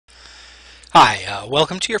Hi,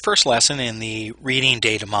 welcome to your first lesson in the Reading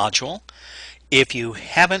Data module. If you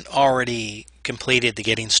haven't already completed the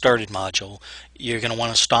Getting Started module, you're going to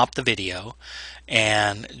want to stop the video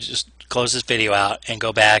and just close this video out and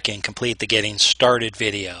go back and complete the Getting Started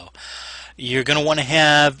video. You're going to want to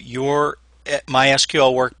have your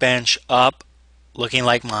MySQL Workbench up looking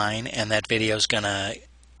like mine, and that video is going to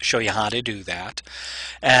show you how to do that.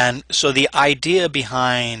 And so the idea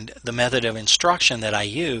behind the method of instruction that I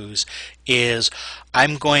use is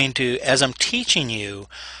I'm going to, as I'm teaching you,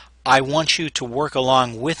 I want you to work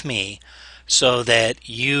along with me so that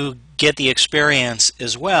you get the experience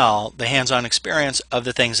as well, the hands-on experience of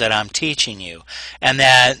the things that I'm teaching you. And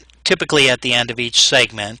that typically at the end of each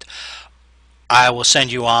segment I will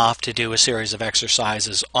send you off to do a series of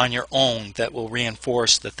exercises on your own that will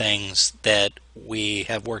reinforce the things that we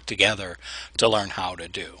have worked together to learn how to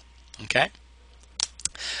do. Okay?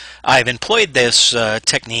 I've employed this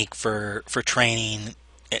technique for training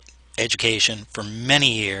education for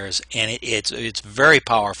many years, and it's very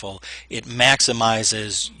powerful. It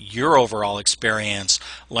maximizes your overall experience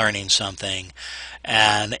learning something,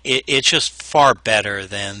 and it's just far better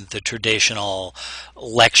than the traditional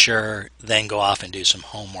lecture, then go off and do some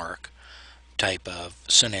homework type of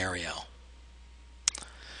scenario.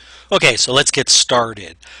 Okay, so let's get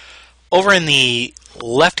started. Over in the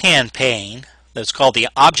left-hand pane that's called the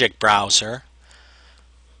Object Browser,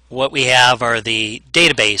 what we have are the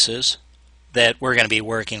databases that we're going to be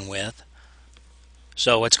working with.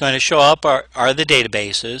 So what's going to show up are the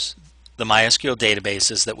databases, the MySQL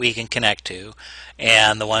databases that we can connect to,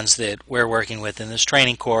 and the ones that we're working with in this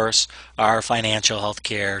training course are Financial,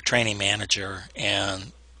 Healthcare, Training Manager,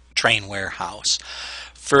 and Train Warehouse.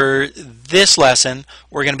 For this lesson,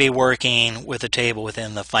 we're going to be working with a table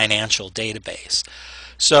within the financial database.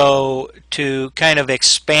 So to kind of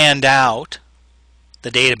expand out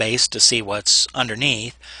the database to see what's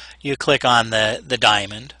underneath, you click on the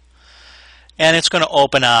diamond, and it's going to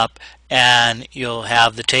open up, and you'll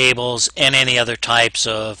have the tables and any other types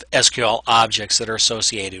of SQL objects that are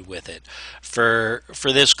associated with it. For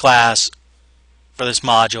this class, for this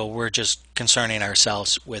module, we're just concerning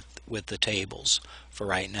ourselves with the tables for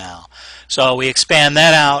right now. So we expand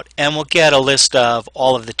that out, and we'll get a list of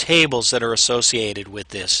all of the tables that are associated with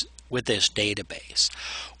this database.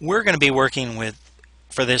 We're going to be working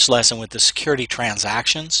for this lesson with the security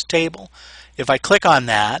transactions table. If I click on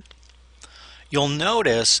that, you'll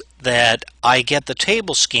notice that I get the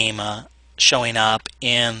table schema showing up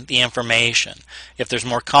in the information. If there's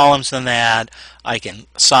more columns than that, I can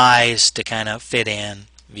size to kind of fit in,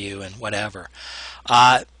 view, and whatever.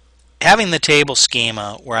 Having the table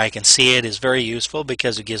schema where I can see it is very useful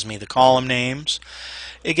because it gives me the column names,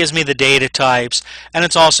 it gives me the data types, and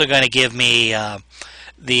it's also going to give me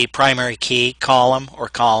the primary key column or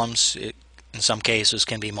columns. In some cases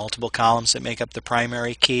can be multiple columns that make up the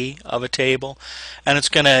primary key of a table, and it's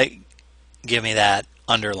going to give me that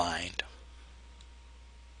underlined.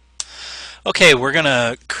 Okay, we're going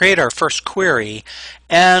to create our first query,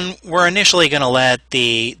 and we're initially going to let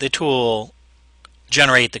the tool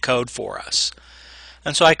generate the code for us.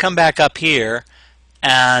 And so I come back up here,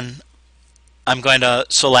 and I'm going to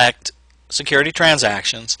select Security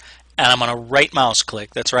Transactions, and I'm going to right mouse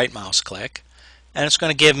click, that's right mouse click, and it's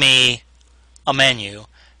going to give me a menu,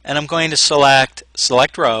 and I'm going to select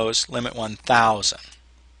Rows, Limit 1000.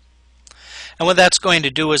 And what that's going to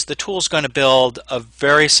do is the tool's going to build a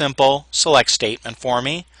very simple select statement for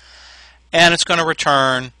me, and it's going to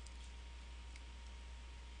return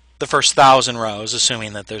the first 1,000 rows,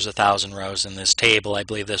 assuming that there's 1,000 rows in this table. I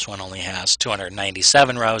believe this one only has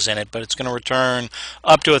 297 rows in it, but it's going to return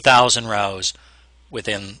up to 1,000 rows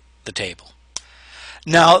within the table.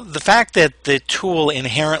 Now, the fact that the tool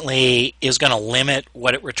inherently is going to limit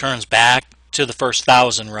what it returns back to the first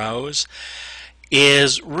 1,000 rows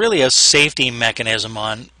is really a safety mechanism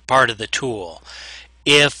on part of the tool.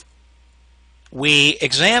 If we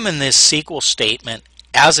examine this SQL statement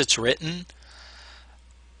as it's written,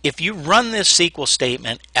 if you run this SQL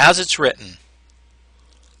statement as it's written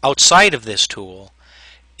outside of this tool,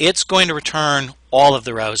 it's going to return all of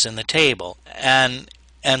the rows in the table. And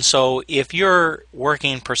so if you're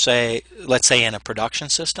working per se, let's say in a production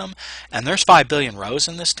system, and there's 5 billion rows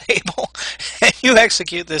in this table, and you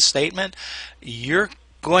execute this statement, you're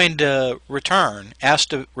going to ask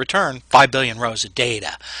to return 5 billion rows of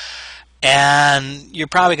data. And you're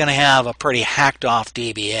probably going to have a pretty hacked off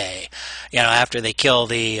DBA. You know, after they kill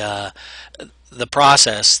the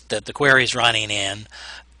process that the query's running in,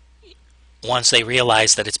 once they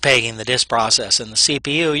realize that it's pegging the disk process and the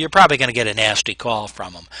CPU, you're probably going to get a nasty call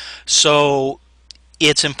from them. So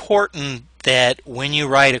it's important that when you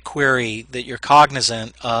write a query that you're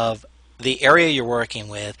cognizant of the area you're working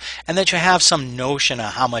with and that you have some notion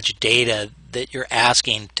of how much data that you're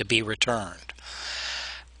asking to be returned.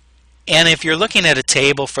 And if you're looking at a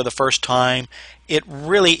table for the first time, it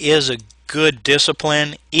really is a good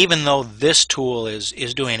discipline, even though this tool is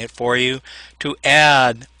doing it for you, to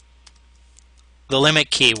add the limit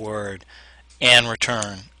keyword and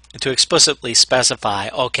return, to explicitly specify,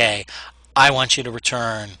 okay, I want you to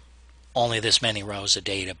return only this many rows of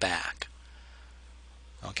data back.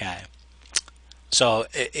 Okay, so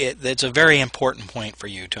it's a very important point for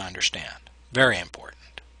you to understand. Very important.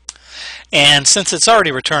 And since it's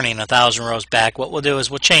already returning 1,000 rows back, what we'll do is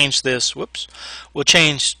we'll change this. We'll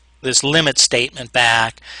change this limit statement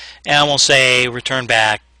back, and we'll say return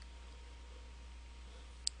back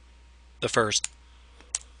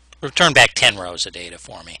return back 10 rows of data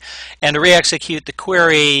for me. And to re-execute the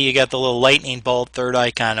query, you got the little lightning bolt, third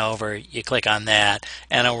icon over, you click on that,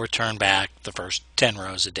 and it'll return back the first 10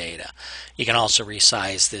 rows of data. You can also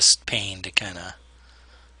resize this pane to kind of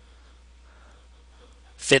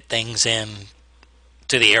fit things in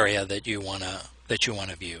to the area that you want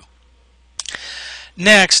to view.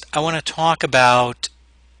 Next, I want to talk about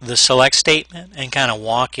the select statement and kind of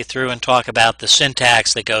walk you through and talk about the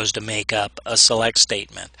syntax that goes to make up a select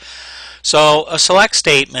statement. So a select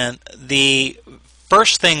statement, the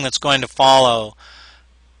first thing that's going to follow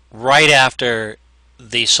right after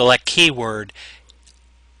the select keyword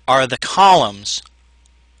are the columns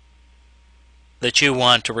that you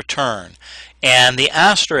want to return. And the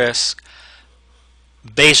asterisk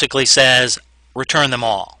basically says return them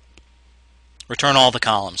all. Return all the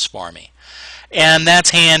columns for me. And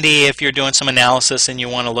that's handy if you're doing some analysis and you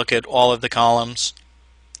want to look at all of the columns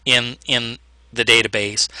in the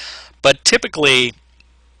database. But typically,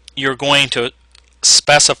 you're going to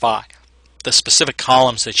specify the specific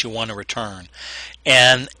columns that you want to return.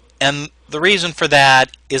 And the reason for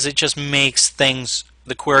that is it just makes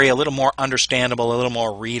the query a little more understandable, a little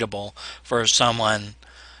more readable for someone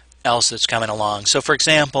else that's coming along. So for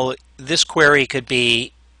example, this query could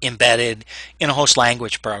be embedded in a host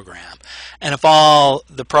language program. And if all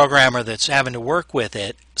the programmer that's having to work with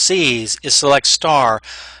it sees is select star,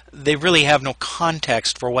 they really have no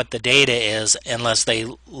context for what the data is unless they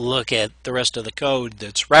look at the rest of the code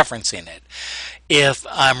that's referencing it. If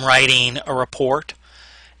I'm writing a report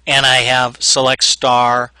and I have select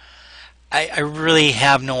star, I really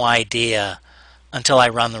have no idea until I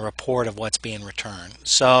run the report of what's being returned.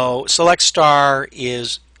 So select star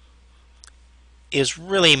is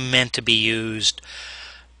really meant to be used.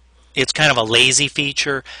 It's kind of a lazy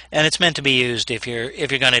feature, and it's meant to be used if you're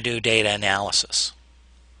going to do data analysis.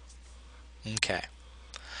 Okay.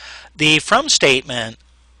 The from statement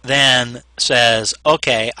then says,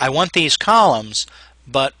 okay, I want these columns,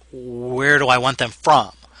 but where do I want them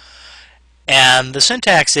from? And the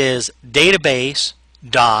syntax is database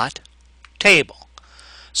dot table.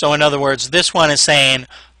 So in other words, this one is saying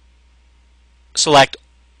select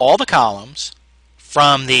all the columns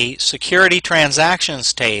from the security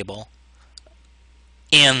transactions table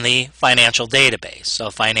in the financial database. So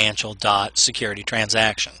financial dot security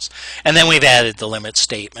transactions. And then we've added the limit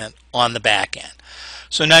statement on the back end.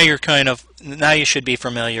 So now you should be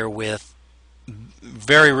familiar with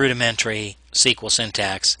very rudimentary SQL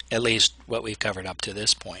syntax, at least what we've covered up to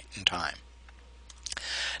this point in time.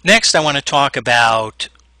 Next, I want to talk about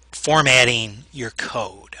formatting your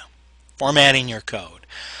code. Formatting your code.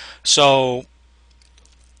 So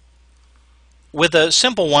with a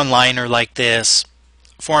simple one-liner like this,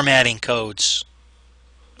 formatting codes,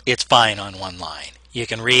 it's fine on one line. You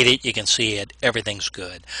can read it, you can see it, everything's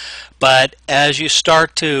good. But as you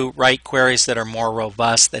start to write queries that are more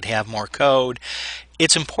robust, that have more code,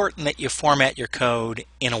 it's important that you format your code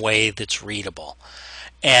in a way that's readable.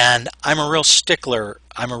 And I'm a real stickler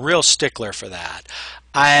for that.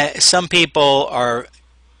 Some people are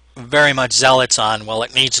very much zealots on, well,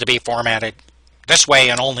 it needs to be formatted this way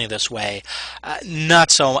and only this way. Not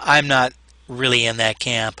so. I'm not really in that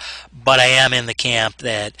camp, but I am in the camp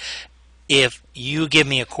that if you give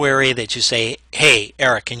me a query that you say, hey,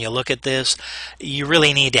 Eric, can you look at this? You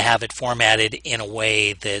really need to have it formatted in a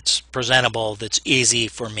way that's presentable, that's easy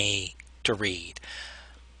for me to read.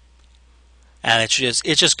 And it's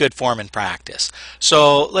just good form and practice.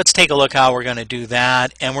 So let's take a look how we're going to do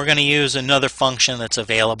that. And we're going to use another function that's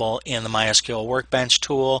available in the MySQL Workbench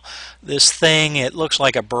tool. This thing, it looks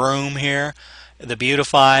like a broom here, the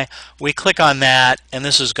beautify. We click on that, and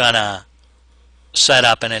this is going to set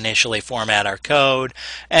up and initially format our code.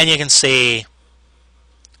 And you can see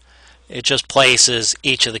It just places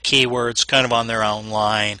each of the keywords kind of on their own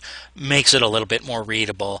line, makes it a little bit more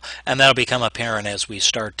readable, and that'll become apparent as we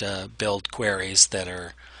start to build queries that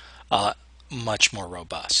are much more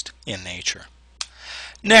robust in nature.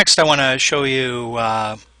 Next, I want to show you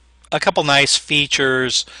a couple nice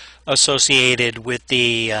features associated with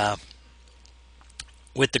the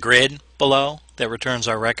grid below that returns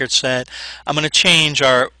our record set. We're going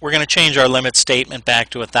to change our limit statement back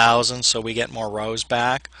to 1,000 so we get more rows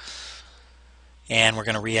back. And we're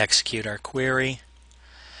going to re-execute our query.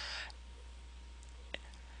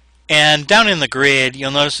 And down in the grid,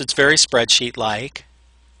 you'll notice it's very spreadsheet-like,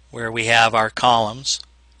 where we have our columns.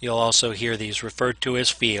 You'll also hear these referred to as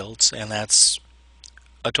fields, and that's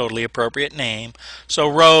a totally appropriate name. So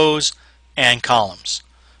rows and columns.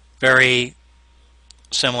 Very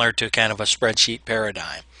similar to kind of a spreadsheet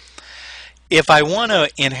paradigm. If I want to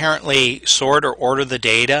inherently sort or order the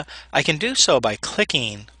data, I can do so by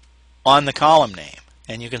clicking on the column name,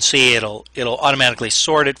 and you can see it'll automatically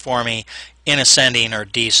sort it for me in ascending or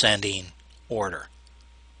descending order.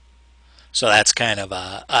 So that's kind of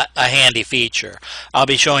a handy feature. I'll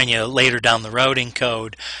be showing you later down the road in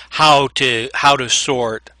code how to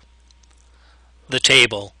sort the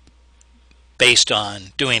table based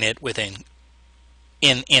on doing it within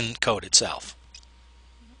in code itself.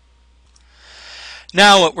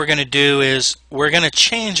 Now what we're going to do is we're going to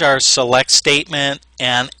change our select statement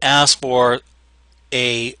and ask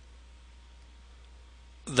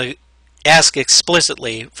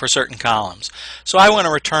explicitly for certain columns. So I want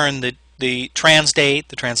to return the trans date,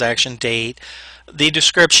 the transaction date, the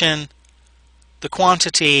description, the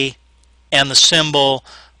quantity, and the symbol,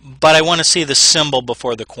 but I want to see the symbol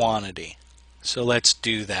before the quantity. So let's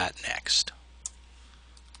do that next.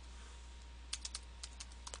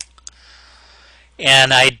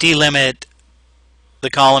 And I delimit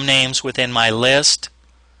the column names within my list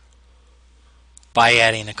by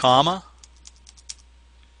adding a comma.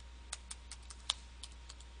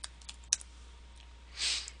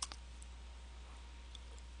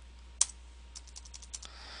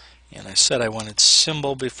 And I said I wanted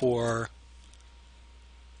symbol before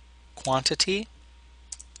quantity.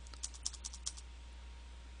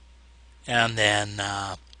 And then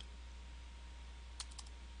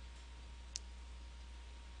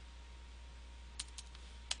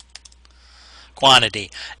quantity.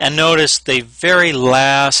 And notice the very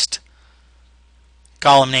last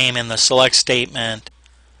column name in the select statement,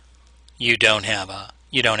 you don't have a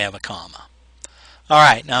comma. All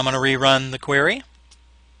right, now I'm going to rerun the query,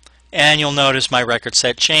 and you'll notice my record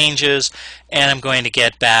set changes, and I'm going to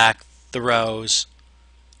get back the rows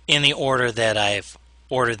in the order that I've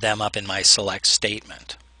ordered them up in my select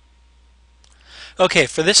statement. Okay,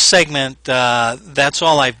 for this segment, that's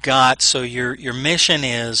all I've got. So your mission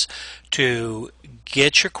is to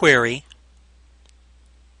get your query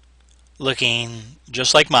looking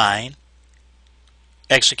just like mine,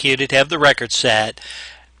 execute it, have the record set,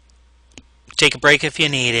 take a break if you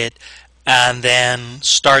need it, and then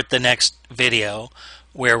start the next video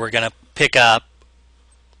where we're going to pick up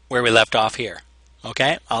where we left off here.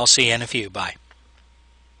 Okay, I'll see you in a few. Bye.